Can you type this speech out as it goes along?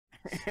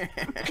I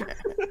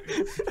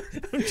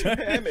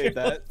made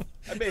that.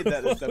 I made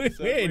that this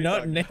episode. Hey,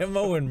 not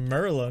Nemo and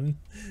Merlin.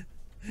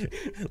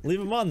 Leave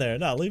them on there.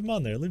 No, leave them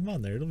on there. Leave them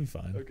on there. It'll be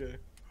fine. Okay.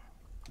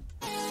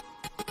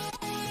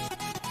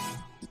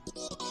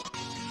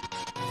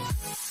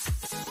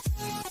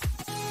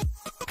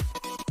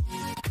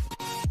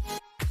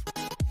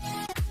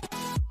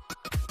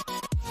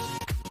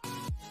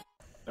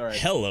 All right.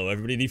 Hello,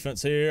 everybody.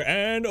 Defense here,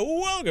 and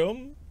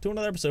welcome to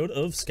another episode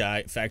of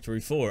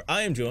SkyFactory 4.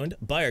 I am joined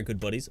by our good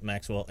buddies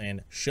Maxwell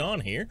and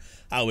Sean here.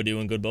 How we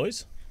doing, good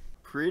boys?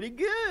 Pretty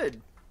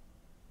good.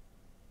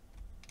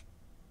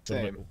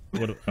 Same.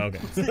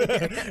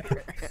 Okay.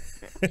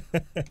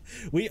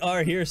 We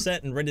are here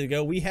set and ready to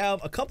go. We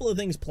have a couple of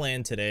things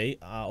planned today.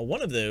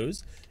 One of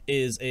those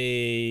is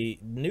a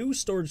new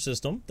storage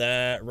system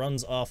that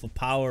runs off of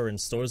power and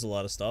stores a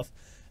lot of stuff.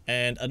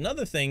 And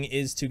another thing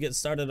is to get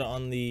started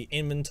on the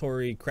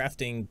inventory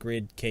crafting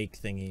grid cake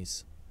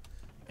thingies.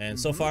 And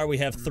so far we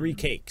have 3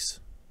 cakes.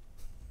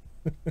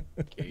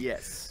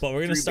 Yes. But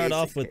we're going to start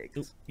off with,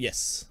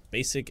 cakes.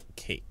 Basic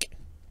cake.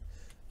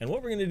 And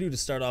what we're going to do to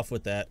start off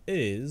with that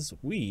is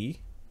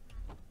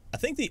I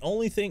think the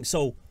only thing,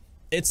 so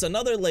it's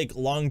another like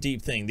long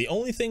deep thing. The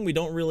only thing we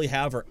don't really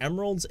have are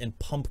emeralds and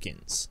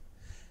pumpkins.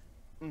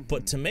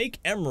 But to make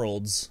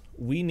emeralds,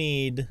 we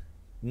need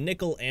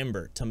nickel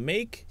amber. To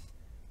make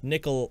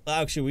nickel,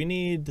 actually we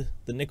need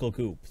the nickel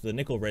goop, the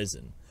nickel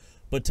resin.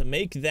 But to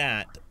make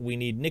that, we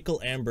need nickel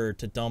amber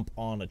to dump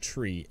on a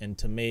tree. And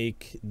to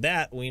make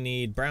that, we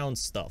need brown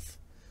stuff.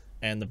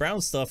 And the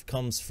brown stuff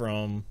comes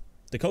from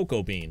the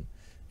cocoa bean.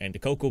 And the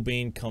cocoa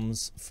bean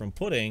comes from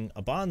putting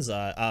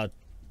a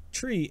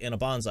tree in a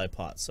bonsai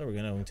pot. So we're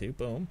going to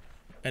boom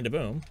and a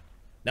boom.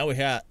 Now we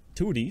have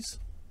 2 of these.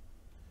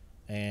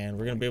 And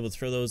we're going to be able to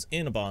throw those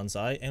in a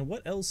bonsai. And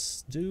what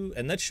else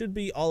and that should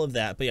be all of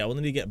that. But yeah, we'll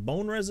need to get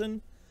bone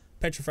resin,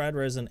 petrified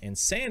resin, and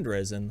sand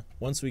resin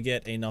once we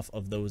get enough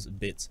of those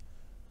bits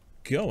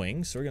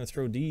going. So we're going to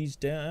throw these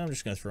down. I'm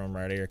just going to throw them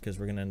right here because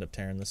we're going to end up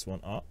tearing this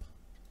one up.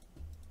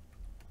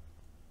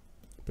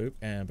 Boop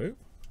and boop.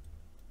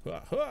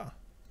 Hua, hua.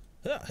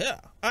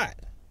 Alright.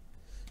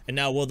 And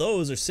now while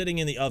those are sitting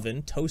in the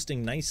oven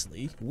toasting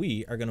nicely,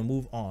 we are going to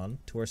move on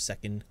to our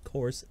second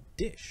course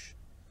dish.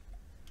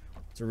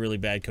 It's a really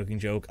bad cooking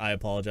joke. I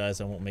apologize.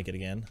 I won't make it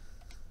again.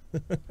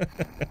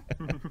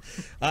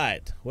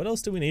 Alright, what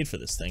else do we need for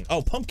this thing?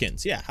 Oh,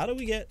 pumpkins. Yeah, how do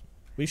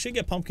we should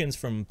get pumpkins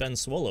from Ben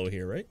Swallow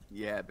here, right?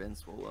 Yeah, Ben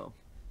Swallow.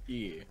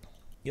 Yeah.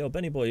 Yo,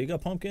 Benny boy, you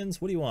got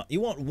pumpkins? What do you want?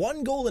 You want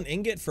 1 golden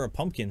ingot for a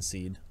pumpkin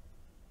seed.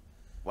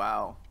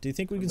 Wow. Do you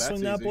think we can That's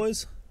swing that, easy.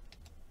 boys?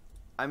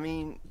 I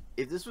mean,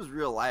 if this was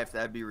real life,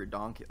 that'd be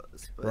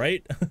redonkulous. But...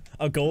 Right?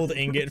 A gold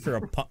ingot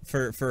for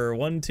for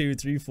 1, 2,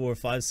 3, 4,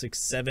 5,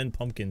 6, 7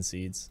 pumpkin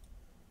seeds.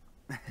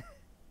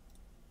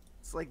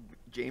 It's like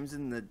James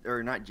and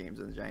not James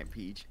and the Giant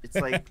Peach. It's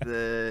like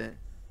the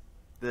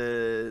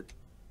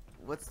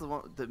what's the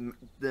one,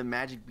 the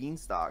magic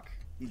beanstalk.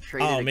 He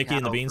traded a Mickey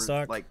and the cow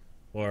Beanstalk? for, like,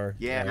 Or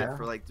yeah,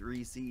 for like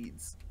 3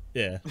 seeds.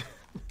 Yeah.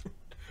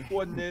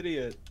 What an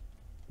idiot.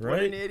 What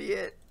Right? an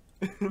idiot.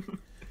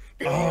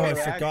 Oh, I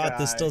that forgot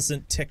this guy.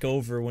 doesn't tick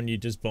over when you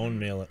just bone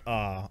meal it.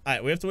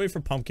 Alright, we have to wait for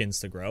pumpkins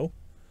to grow.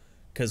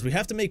 Because we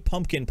have to make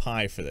pumpkin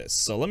pie for this.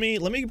 So let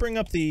me bring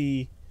up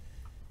the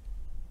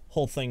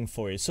whole thing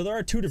for you. So there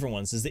are 2 different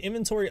ones. There's the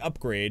inventory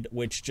upgrade,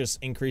 which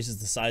just increases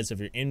the size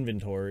of your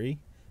inventory.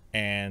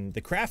 And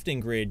the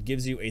crafting grid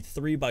gives you a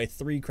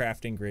 3x3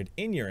 crafting grid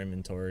in your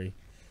inventory.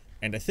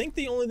 And I think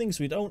the only things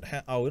we don't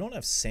have... Oh, we don't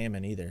have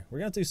salmon either. We're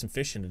going to do some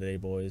fishing today,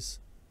 boys.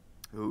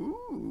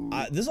 Ooh.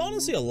 There's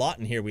honestly a lot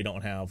in here we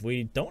don't have.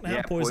 We don't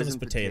have poisonous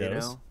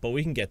potatoes, but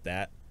we can get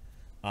that.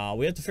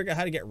 We have to figure out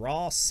how to get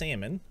raw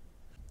salmon.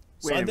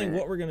 So I think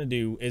what we're going to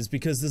do is,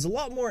 because there's a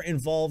lot more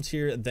involved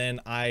here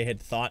than I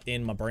had thought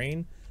in my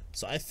brain,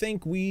 so I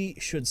think we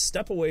should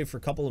step away for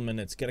a couple of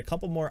minutes, get a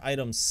couple more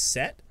items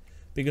set,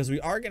 because we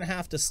are going to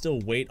have to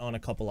still wait on a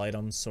couple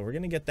items, so we're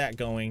going to get that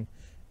going.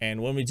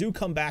 And when we do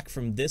come back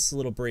from this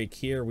little break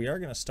here, we are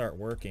going to start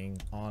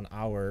working on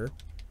our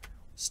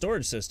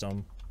storage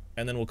system.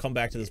 And then we'll come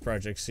back to this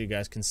project so you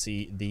guys can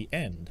see the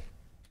end.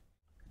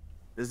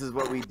 This is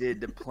what we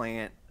did to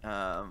plant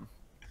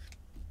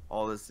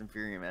all this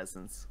Inferium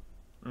essence.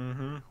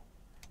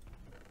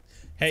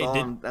 Hey,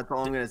 that's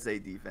all I'm gonna say.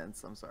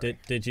 Defense. I'm sorry.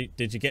 did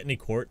you get any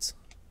quartz?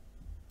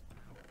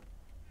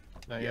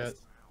 Not Yes.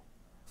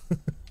 yet.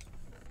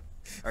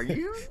 Are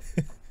you?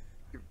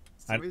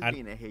 Somebody's I-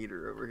 being a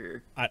hater over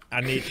here.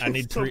 I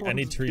need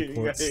 3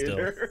 quartz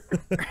still.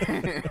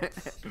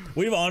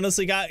 We've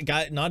honestly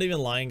got not even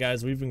lying,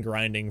 guys. We've been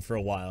grinding for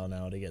a while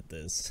now to get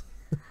this.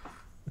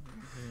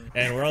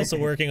 And we're also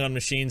working on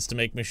machines to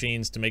make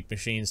machines to make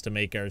machines to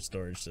make our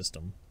storage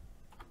system.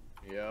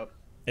 Yep.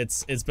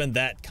 It's been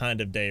that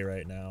kind of day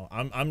right now.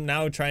 I'm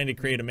now trying to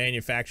create a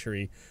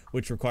manufactory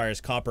which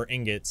requires copper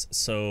ingots,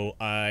 so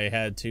I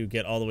had to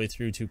get all the way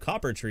through to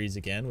copper trees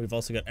again. We've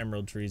also got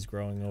emerald trees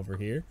growing over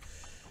here.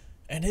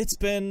 And it's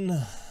been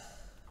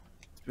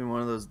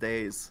one of those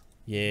days.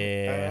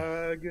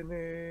 yeah.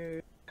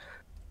 Agony.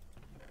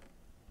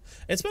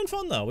 It's been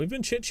fun though. We've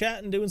been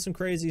chit-chatting, doing some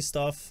crazy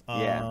stuff.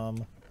 Yeah.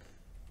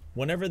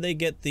 Whenever they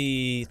get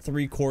the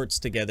 3 quarts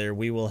together,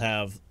 we will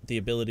have the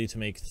ability to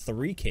make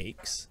 3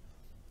 cakes.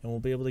 And we'll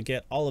be able to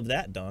get all of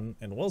that done.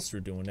 And whilst we're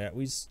doing that,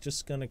 we're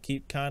just gonna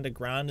keep kind of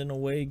grinding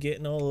away,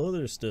 getting all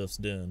other stuffs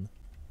done.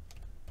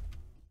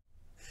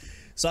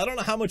 So I don't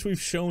know how much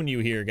we've shown you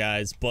here,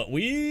 guys, but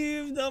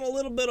we've done a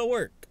little bit of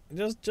work.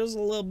 Just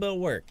a little bit of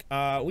work.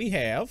 We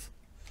have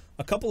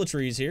a couple of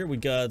trees here. We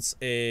got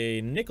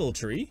a nickel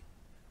tree.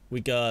 We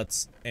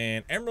got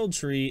an emerald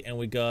tree, and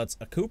we got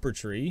a copper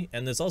tree,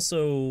 and there's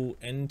also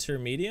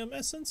intermedium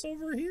essence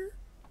over here.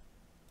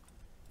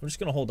 I'm just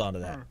gonna hold on to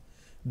that.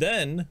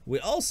 Then we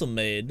also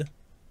made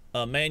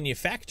a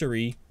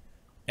manufactory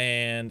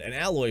and an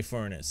alloy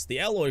furnace. The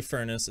alloy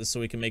furnace is so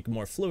we can make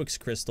more fluix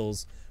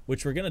crystals,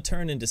 which we're gonna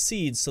turn into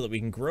seeds so that we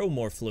can grow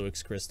more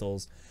fluix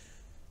crystals,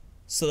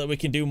 so that we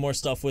can do more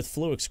stuff with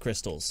fluix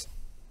crystals.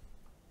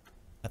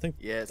 I think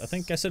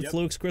I said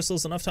fluix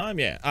crystals enough time.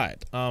 Yeah. All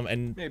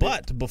right.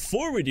 But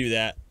before we do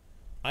that,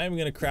 I am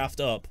gonna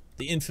craft up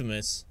the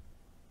infamous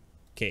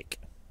cake.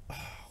 Oh,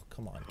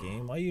 come on,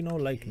 game. Why you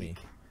don't like me?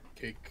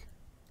 Cake.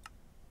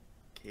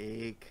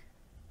 Cake.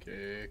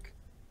 Cake.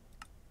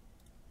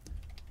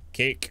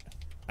 Cake.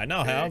 I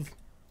now have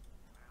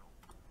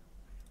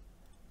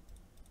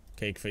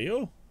cake for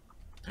you,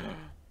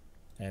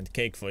 and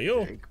cake for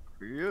you. Cake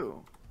for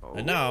you. Oh.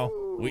 And now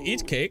we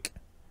eat cake.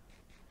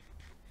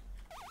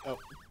 Oh.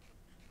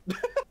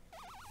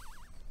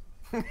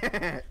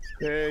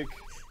 Cake.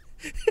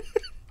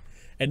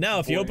 And now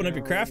if you open up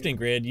your crafting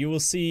grid, you will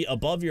see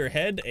above your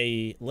head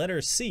a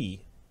letter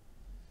C.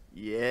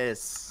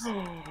 Yes.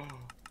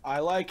 I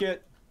like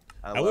it.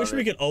 I wish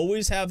we could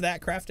always have that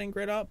crafting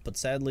grid up, but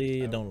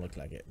sadly it don't look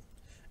like it.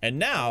 And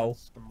now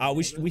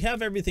we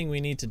have everything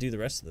we need to do the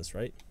rest of this,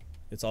 right?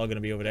 It's all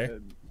gonna be over there.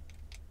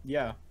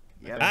 Yeah.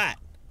 Yeah. Ah,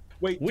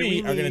 Wait, do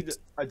we need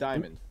a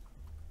diamond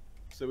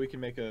so we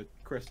can make a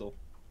crystal?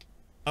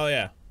 oh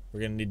yeah, we're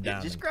gonna need Yeah,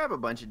 diamond. just grab a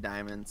bunch of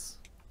diamonds.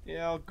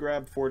 Yeah, I'll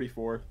grab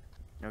 44.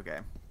 Okay.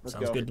 Let's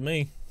Sounds go. good to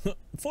me.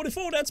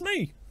 44, that's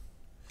me.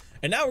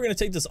 And now we're gonna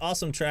take this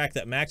awesome track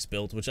that Max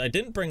built, which I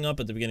didn't bring up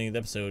at the beginning of the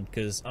episode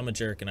because I'm a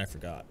jerk and I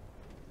forgot.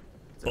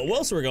 But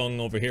whilst we're going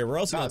over here, we're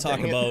also gonna talk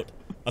about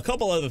a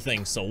couple other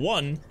things. So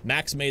 1,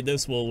 Max made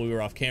this while we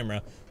were off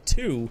camera.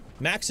 2,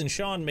 Max and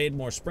Sean made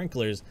more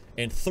sprinklers.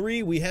 And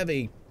 3, we have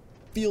a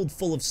field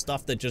full of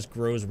stuff that just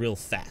grows real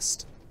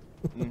fast.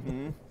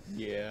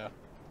 Yeah.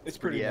 It's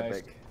pretty nice.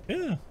 epic.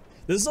 Yeah.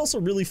 This is also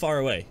really far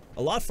away.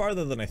 A lot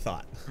farther than I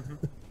thought.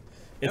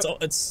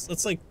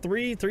 It's like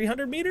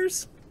 300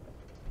 meters?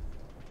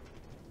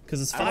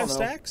 Because it's 5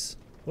 stacks?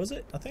 Was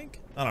it? I think?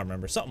 I don't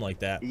remember. Something like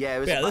that. Yeah, it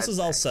was Yeah, this 5 is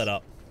all stacks. set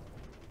up.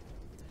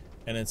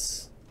 And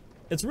it's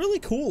really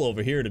cool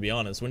over here, to be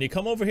honest. When you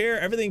come over here,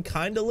 everything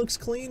kind of looks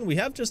clean. We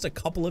have just a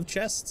couple of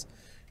chests,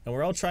 and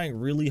we're all trying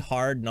really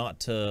hard not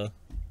to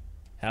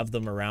have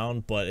them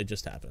around, but it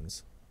just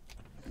happens.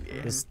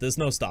 Yeah. There's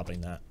no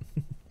stopping that.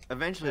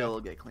 Eventually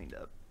it'll get cleaned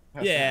up.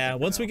 Yeah,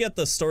 once we get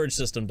the storage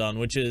system done,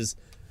 which is...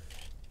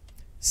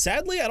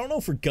 Sadly, I don't know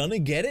if we're gonna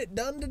get it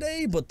done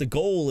today, but the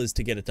goal is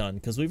to get it done,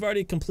 because we've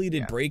already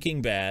completed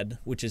Breaking Bad,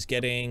 which is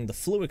getting the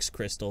Fluix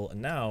Crystal,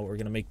 and now we're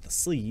gonna make the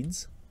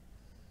seeds.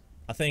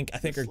 I think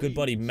our good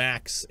buddy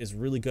Max is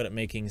really good at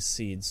making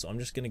seeds, so I'm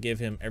just gonna give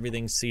him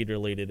everything seed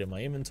related in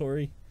my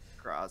inventory.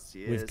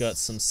 Gracias. We've got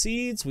some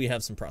seeds, we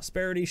have some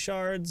prosperity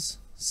shards,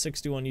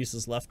 61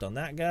 uses left on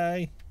that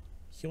guy.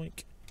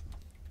 Yoink.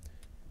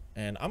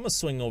 And I'm gonna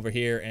swing over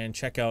here and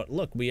check out,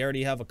 look, we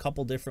already have a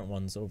couple different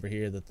ones over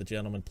here that the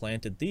gentleman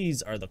planted.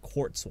 These are the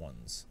quartz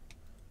ones.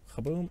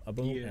 A boom,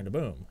 and a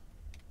boom.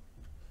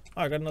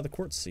 Oh, I got another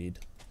quartz seed.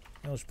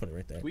 I'll just put it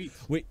right there.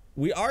 Sweet.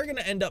 We are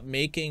gonna end up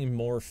making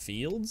more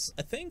fields,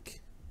 I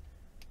think.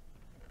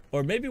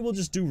 Or maybe we'll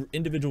just do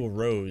individual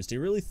rows. Do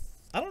you really,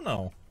 I don't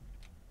know.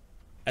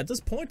 At this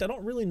point, I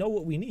don't really know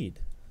what we need.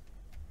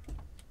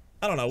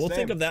 I don't know. We'll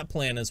think of that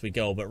plan as we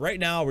go. But right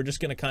now, we're just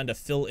going to kind of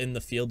fill in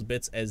the field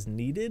bits as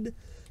needed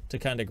to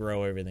kind of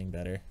grow everything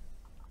better.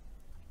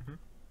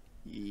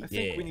 I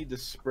think we need to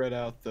spread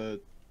out the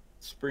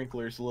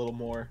sprinklers a little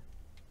more.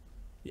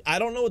 I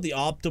don't know what the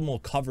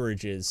optimal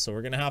coverage is, so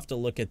we're going to have to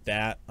look at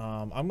that.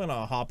 I'm going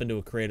to hop into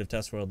a creative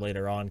test world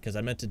later on because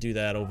I meant to do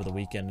that over the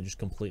weekend and just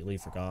completely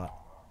forgot.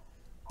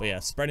 But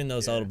yeah, spreading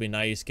those out will be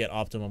nice. Get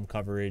optimum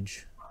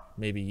coverage.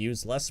 Maybe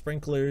use less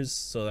sprinklers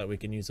so that we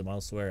can use them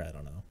elsewhere. I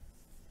don't know.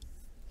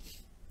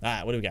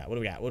 Alright, what do we got?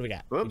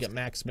 Whoops. We got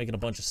Max making a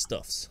bunch of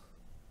stuffs.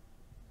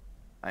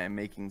 I am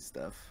making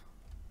stuff.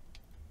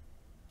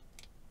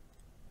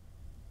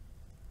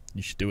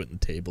 You should do it in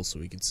the table so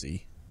we can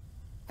see.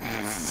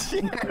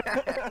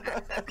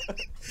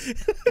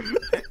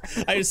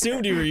 I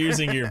assumed you were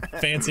using your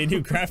fancy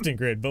new crafting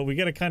grid, but we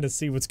gotta kind of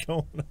see what's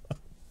going on.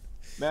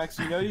 Max,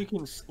 you know you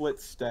can split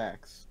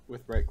stacks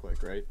with right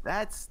click, right?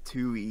 That's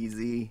too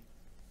easy.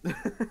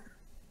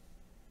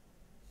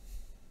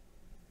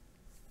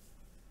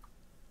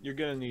 You're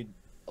gonna need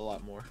a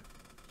lot more.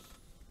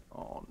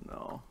 Oh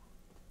no.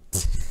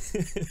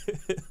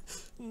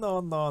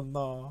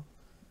 No.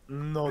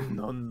 No,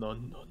 no, no, no,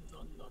 no,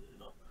 no,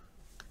 no.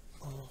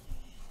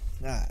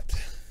 That.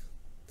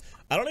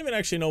 I don't even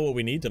actually know what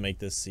we need to make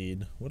this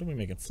seed. What are we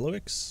making?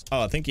 Fluix?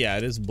 Oh, I think, yeah,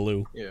 it is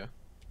blue. Yeah.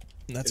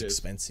 That's It is.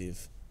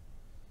 expensive.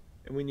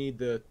 And we need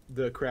the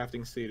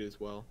crafting seed as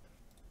well.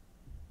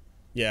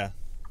 Yeah.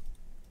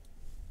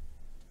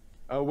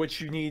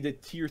 Which you need a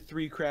tier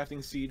 3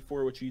 crafting seed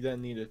for, which you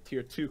then need a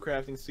tier 2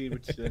 crafting seed,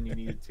 which then you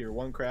need a tier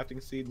 1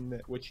 crafting seed,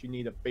 and which you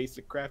need a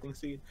basic crafting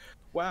seed.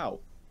 Wow.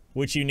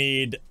 Which you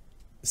need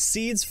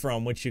seeds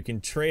from, which you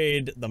can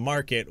trade the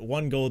market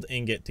 1 gold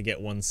ingot to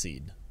get 1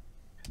 seed.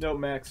 No,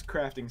 Max,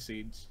 crafting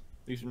seeds.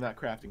 These are not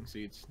crafting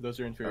seeds. Those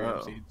are inferior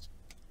seeds.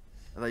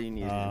 I thought you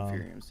needed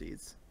inferium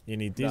seeds. You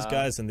need these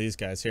guys and these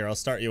guys. Here, I'll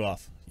start you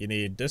off. You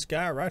need this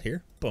guy right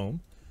here.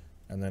 Boom.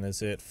 And then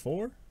is it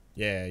 4?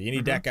 Yeah, you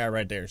need that guy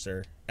right there,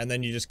 sir. And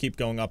then you just keep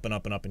going up and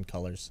up and up in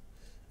colors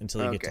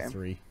until you get to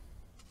 3.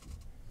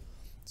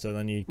 So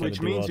then you which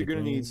do means all you're the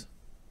gonna greens.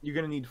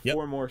 need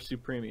 4 more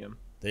supremium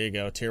There you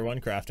go, tier 1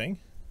 crafting.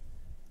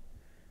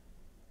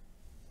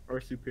 or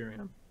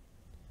superium.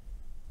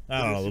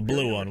 I don't know, the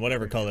blue one,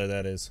 whatever color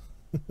that is.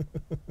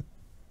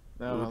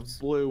 No, it's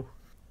blue.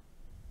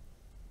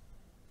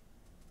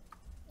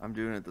 I'm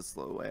doing it the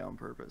slow way on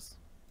purpose.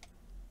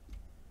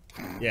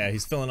 Yeah,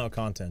 he's filling out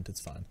content. It's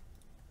fine.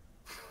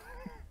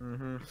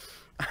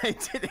 I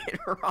did it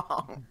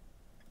wrong.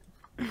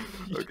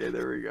 Okay,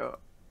 there we go.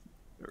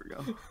 There we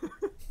go.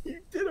 You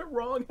did it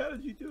wrong. How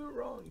did you do it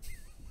wrong?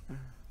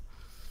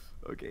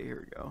 Okay,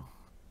 here we go.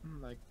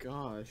 Oh my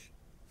gosh.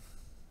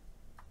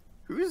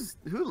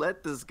 Who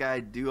let this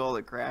guy do all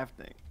the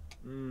crafting?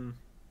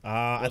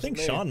 I think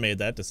me. Sean made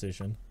that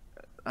decision.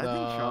 I think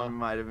Sean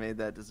might have made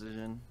that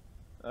decision.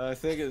 I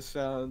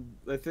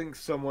think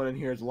someone in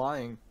here is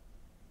lying.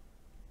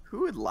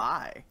 Who would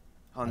lie?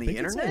 On I the think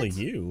internet? it's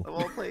only you. Of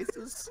all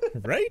places?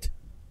 Right?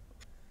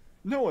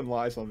 No one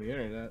lies on the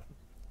internet.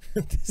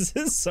 This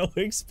is so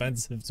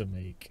expensive to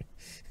make.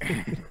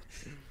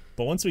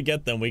 But once we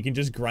get them, we can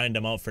just grind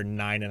them out for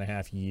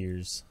 9.5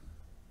 years.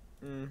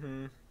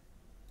 Mm-hmm.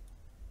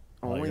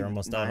 Oh, you're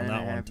almost out on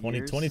that one.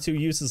 22 22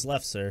 uses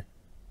left, sir.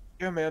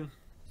 Yeah, man.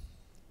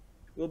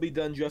 We'll be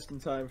done just in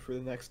time for the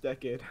next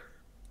decade.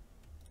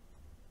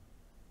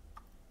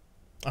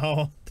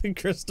 Oh, the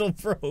crystal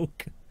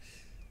broke.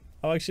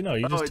 Oh, actually, no,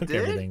 you just took did?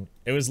 everything.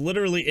 It was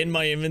literally in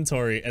my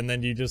inventory, and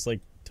then you just, like,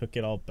 took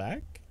it all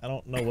back? I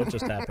don't know what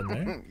just happened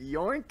there.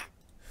 Yoink.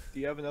 Do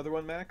you have another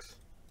one, Max?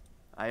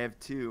 I have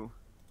 2.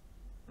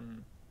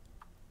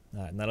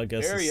 Alright, and that'll get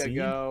us There the you seed.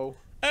 go.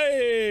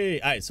 Hey!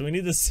 Alright, so we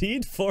need the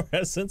seed, 4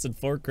 essence, and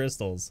 4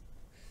 crystals.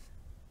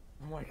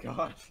 Oh my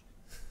gosh.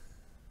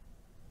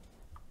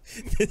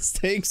 This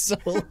takes so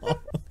long.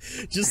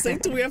 Just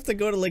think till we have to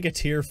go to, like, a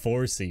tier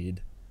 4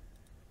 seed.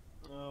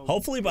 Oh,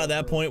 Hopefully by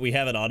that point we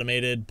have it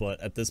automated,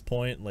 but at this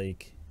point,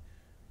 like,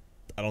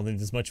 I don't think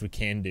there's much we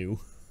can do.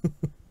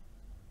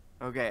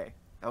 Okay,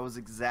 that was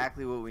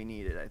exactly what we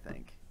needed, I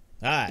think.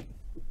 Alright.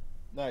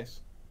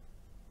 Nice.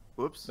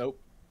 Whoops. Nope.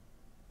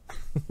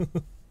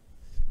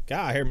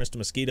 God, here, Mr.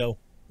 Mosquito.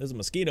 There's a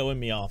mosquito in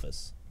me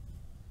office.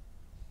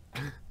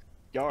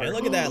 Yarn. And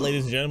look at that,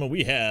 ladies and gentlemen.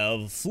 We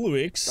have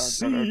Fluix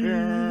seeds.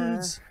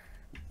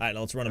 Alright, now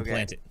let's run and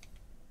plant it.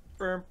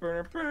 Burr,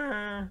 burr,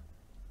 burr.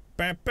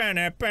 Ba, ba,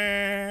 da,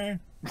 ba.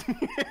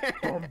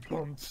 Bum,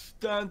 bum,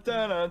 dun,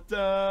 dun, dun,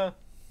 dun.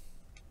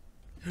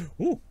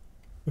 Ooh.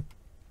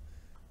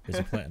 Here's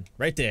a plan.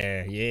 Right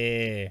there.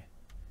 Yeah.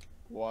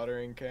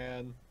 Watering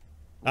can.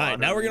 Alright,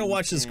 now we're gonna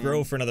watch this can.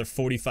 grow for another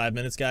 45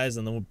 minutes, guys,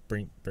 and then we'll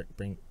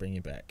bring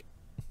you back.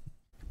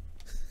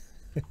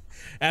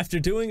 After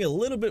doing a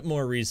little bit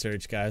more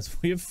research, guys,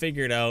 we have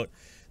figured out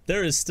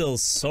there is still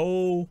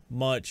so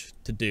much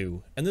to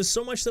do, and there's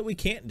so much that we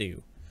can't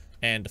do.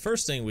 And the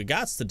first thing we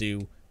got to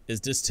do is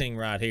this thing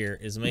right here,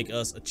 is make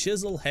us a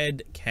chisel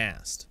head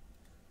cast.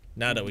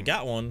 Now that we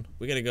got one,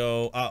 we gotta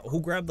go. Who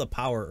grabbed the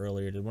power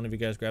earlier? Did one of you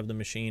guys grab the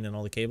machine and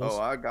all the cables?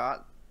 Oh, I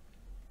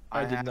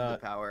did have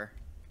not. the power.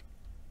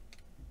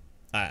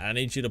 Alright, I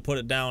need you to put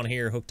it down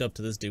here hooked up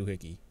to this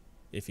doohickey.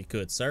 If you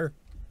could, sir.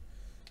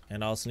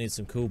 And I also need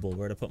some Kubel.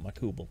 Where to put my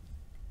Kubel?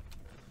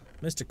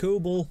 Mr.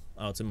 Kubel.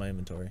 Oh, it's in my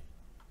inventory.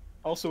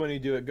 Also, when you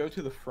do it, go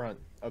to the front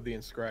of the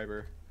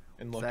inscriber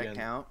and Does look that in.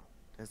 count?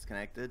 It's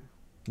connected?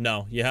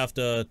 No, you have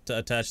to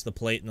attach the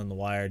plate and then the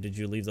wire. Did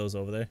you leave those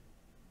over there?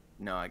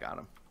 No, I got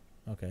them.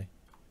 Okay.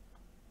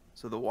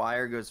 So the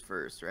wire goes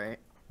first, right?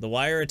 The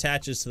wire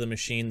attaches to the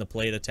machine. The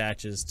plate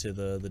attaches to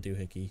the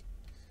doohickey.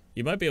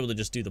 You might be able to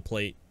just do the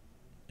plate,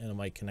 and it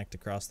might connect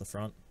across the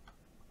front.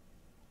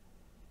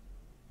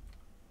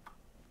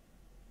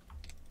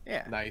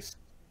 Yeah. Nice.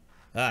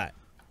 Alright.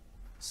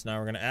 So now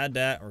we're going to add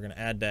that. We're going to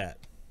add that.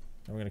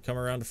 And we're going to come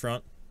around the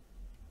front.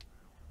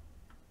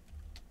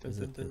 Dun, Is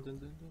dun, it dun, the- dun,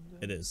 dun, dun,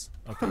 dun. It is.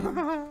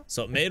 Okay.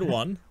 So it made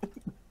one.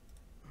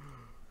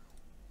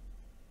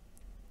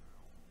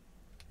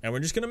 And we're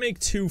just going to make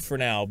 2 for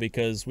now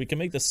because we can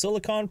make the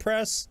silicon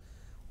press.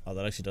 Oh,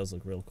 that actually does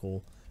look real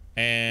cool.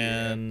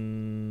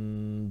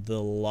 And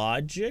the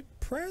logic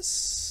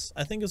press,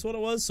 I think is what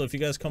it was. So if you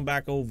guys come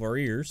back over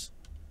ears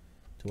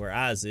to where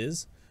Oz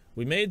is,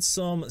 we made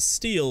some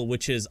steel,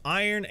 which is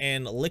iron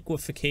and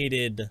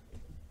liquefied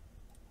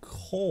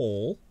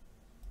coal.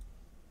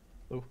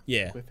 Oh,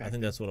 Yeah, I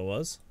think that's what it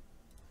was.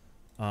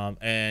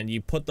 And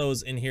you put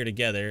those in here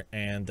together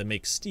and they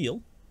make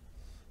steel,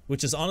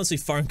 which is honestly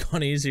far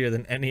gone easier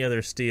than any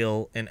other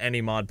steel in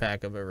any mod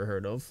pack I've ever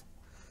heard of.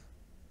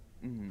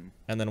 And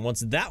then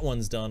once that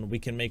one's done, we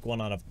can make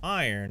one out of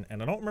iron,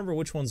 and I don't remember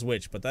which one's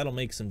which, but that'll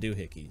make some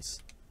doohickeys.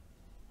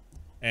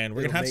 And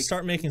we're gonna have to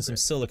start making some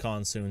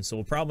silicon soon, so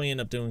we'll probably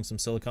end up doing some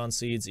silicon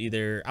seeds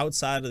either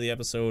outside of the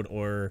episode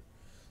or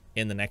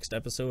in the next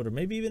episode, or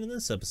maybe even in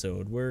this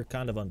episode. We're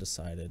kind of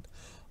undecided.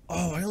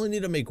 Oh, I only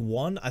need to make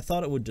one? I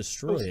thought it would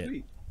destroy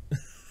it.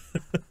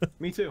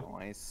 Me too.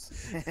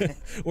 Nice.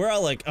 We're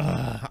all like,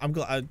 I'm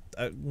glad.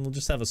 We'll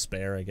just have a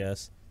spare, I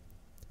guess.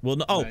 Well,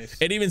 no, oh, Nice.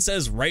 It even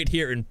says right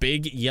here in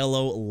big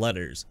yellow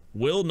letters,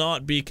 will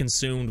not be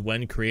consumed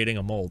when creating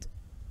a mold.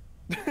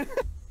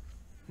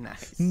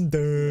 Nice.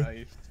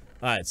 Nice.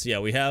 Alright, so yeah,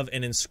 we have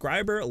an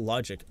inscriber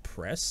logic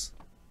press.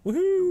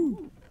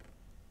 Woohoo!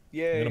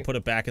 Yay. I'm gonna put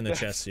it back in the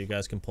chest so you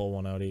guys can pull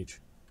one out each.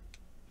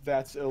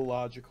 That's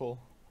illogical.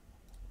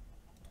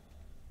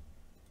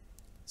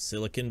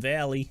 Silicon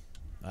Valley.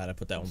 Alright, I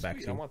put that one back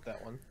Sweet, too. I want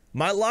that one.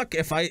 My luck,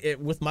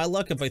 with my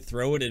luck, if I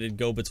throw it, it'd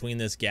go between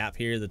this gap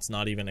here that's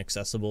not even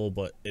accessible,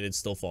 but it'd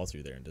still fall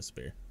through there and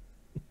disappear.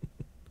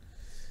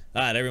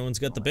 Alright, everyone's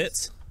got the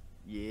bits?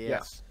 Yeah.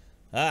 Yes.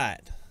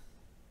 Alright.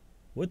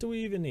 What do we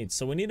even need?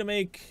 So we need to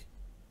make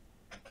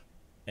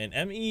an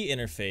ME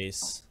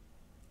interface,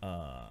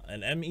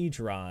 an ME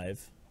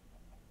drive,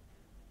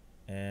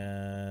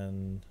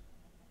 and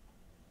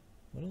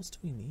what else do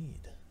we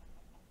need?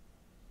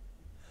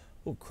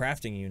 Oh,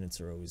 crafting units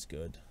are always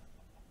good.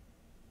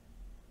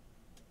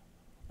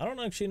 I don't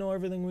actually know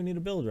everything we need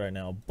to build right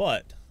now,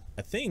 but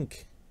I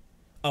think...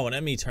 Oh,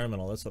 an ME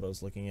terminal, that's what I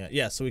was looking at.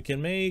 Yeah, so we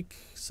can make...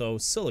 So,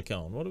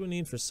 silicone. What do we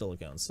need for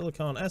silicone?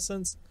 Silicone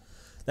essence.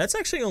 That's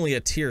actually only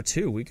a tier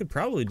 2. We could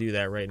probably do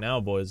that right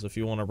now, boys, if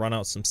you want to run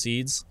out some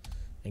seeds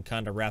and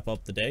kind of wrap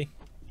up the day.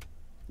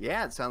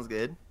 Yeah, it sounds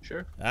good.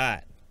 Sure.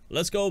 Alright,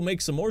 let's go make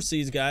some more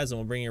seeds, guys, and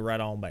we'll bring you right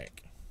on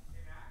back.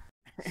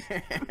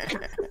 I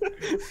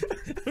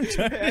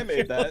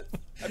made that.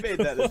 I made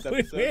that this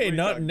episode. Hey,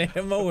 not What are you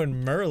talking Nemo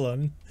and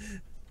Merlin.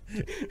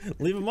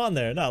 Leave them on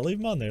there. No, leave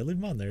them on there. Leave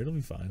them on there. It'll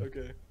be fine.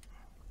 Okay.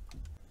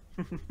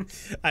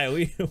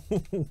 Alright,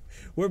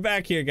 we're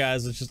back here,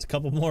 guys. It's just a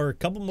couple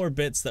more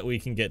bits that we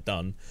can get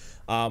done.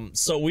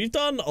 So we've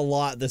done a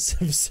lot this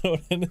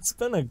episode, and it's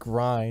been a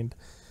grind,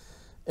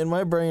 and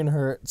my brain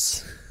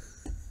hurts.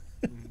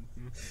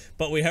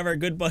 But we have our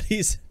good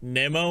buddies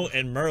Nemo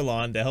and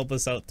Merlon to help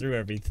us out through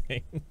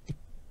everything.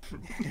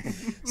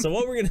 So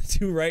what we're gonna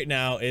do right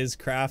now is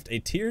craft a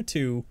tier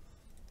 2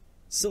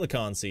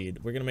 silicon seed.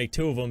 We're gonna make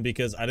 2 of them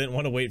because I didn't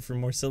want to wait for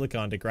more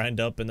silicon to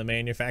grind up in the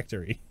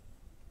manufactory.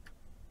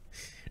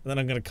 And then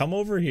I'm gonna come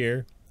over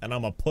here and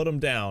I'm gonna put them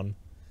down,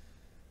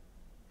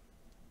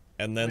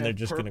 and then they're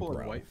just gonna purple grow.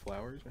 And white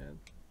flowers, man.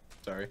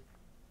 Sorry.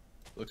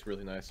 Looks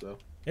really nice though.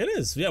 It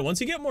is, yeah.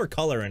 Once you get more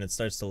color in, it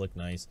starts to look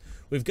nice.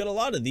 We've got a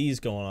lot of these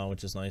going on,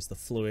 which is nice. The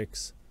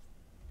Fluix.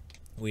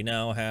 We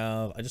now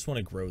have. I just want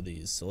to grow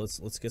these, so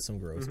let's get some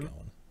growth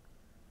going.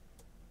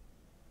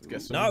 Let's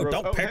get some No,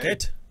 growth. don't pick hey.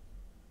 it.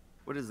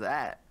 What is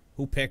that?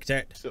 Who picked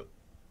it? So,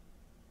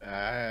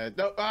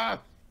 no,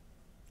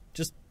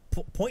 Just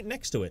point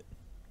next to it.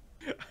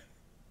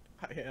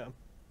 I am.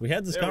 We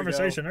had this There we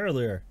conversation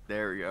earlier.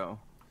 There we go.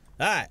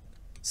 Alright,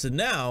 so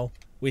now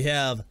we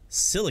have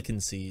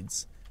silicon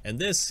seeds, and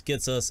this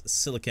gets us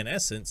silicon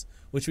essence,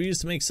 which we use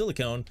to make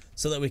silicone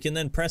so that we can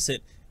then press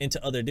it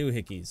into other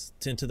doohickeys,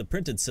 into the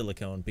printed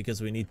silicone,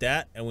 because we need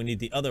that, and we need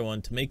the other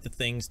one to make the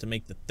things to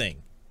make the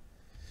thing.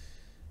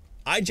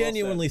 I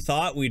genuinely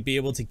thought we'd be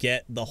able to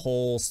get the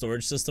whole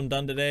storage system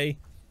done today,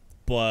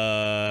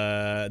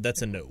 but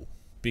that's a no,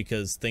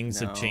 because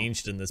things have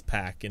changed in this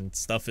pack, and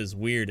stuff is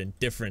weird and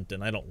different,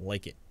 and I don't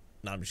like it.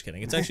 No, I'm just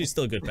kidding. It's actually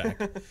still a good pack.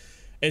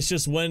 It's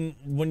just when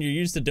you're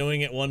used to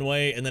doing it one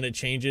way and then it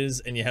changes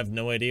and you have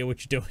no idea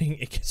what you're doing,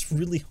 it gets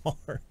really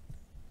hard.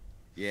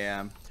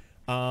 Yeah.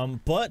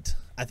 But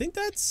I think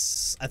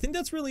that's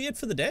really it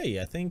for the day.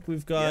 I think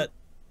we've got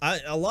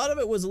a lot of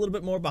it was a little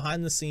bit more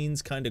behind the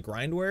scenes kind of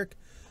grind work,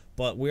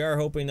 but we are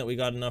hoping that we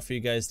got enough for you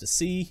guys to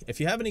see. If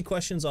you have any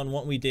questions on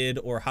what we did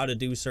or how to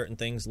do certain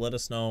things, let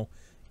us know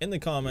in the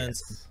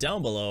comments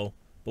down below.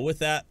 But with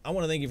that, I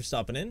want to thank you for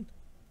stopping in.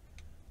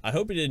 I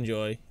hope you did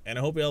enjoy, and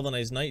I hope you have a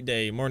nice night,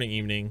 day, morning,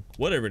 evening,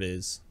 whatever it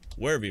is,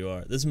 wherever you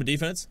are. This is my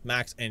defense,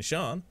 Max and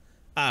Sean.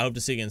 I hope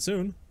to see you again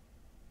soon.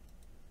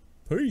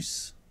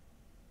 Peace.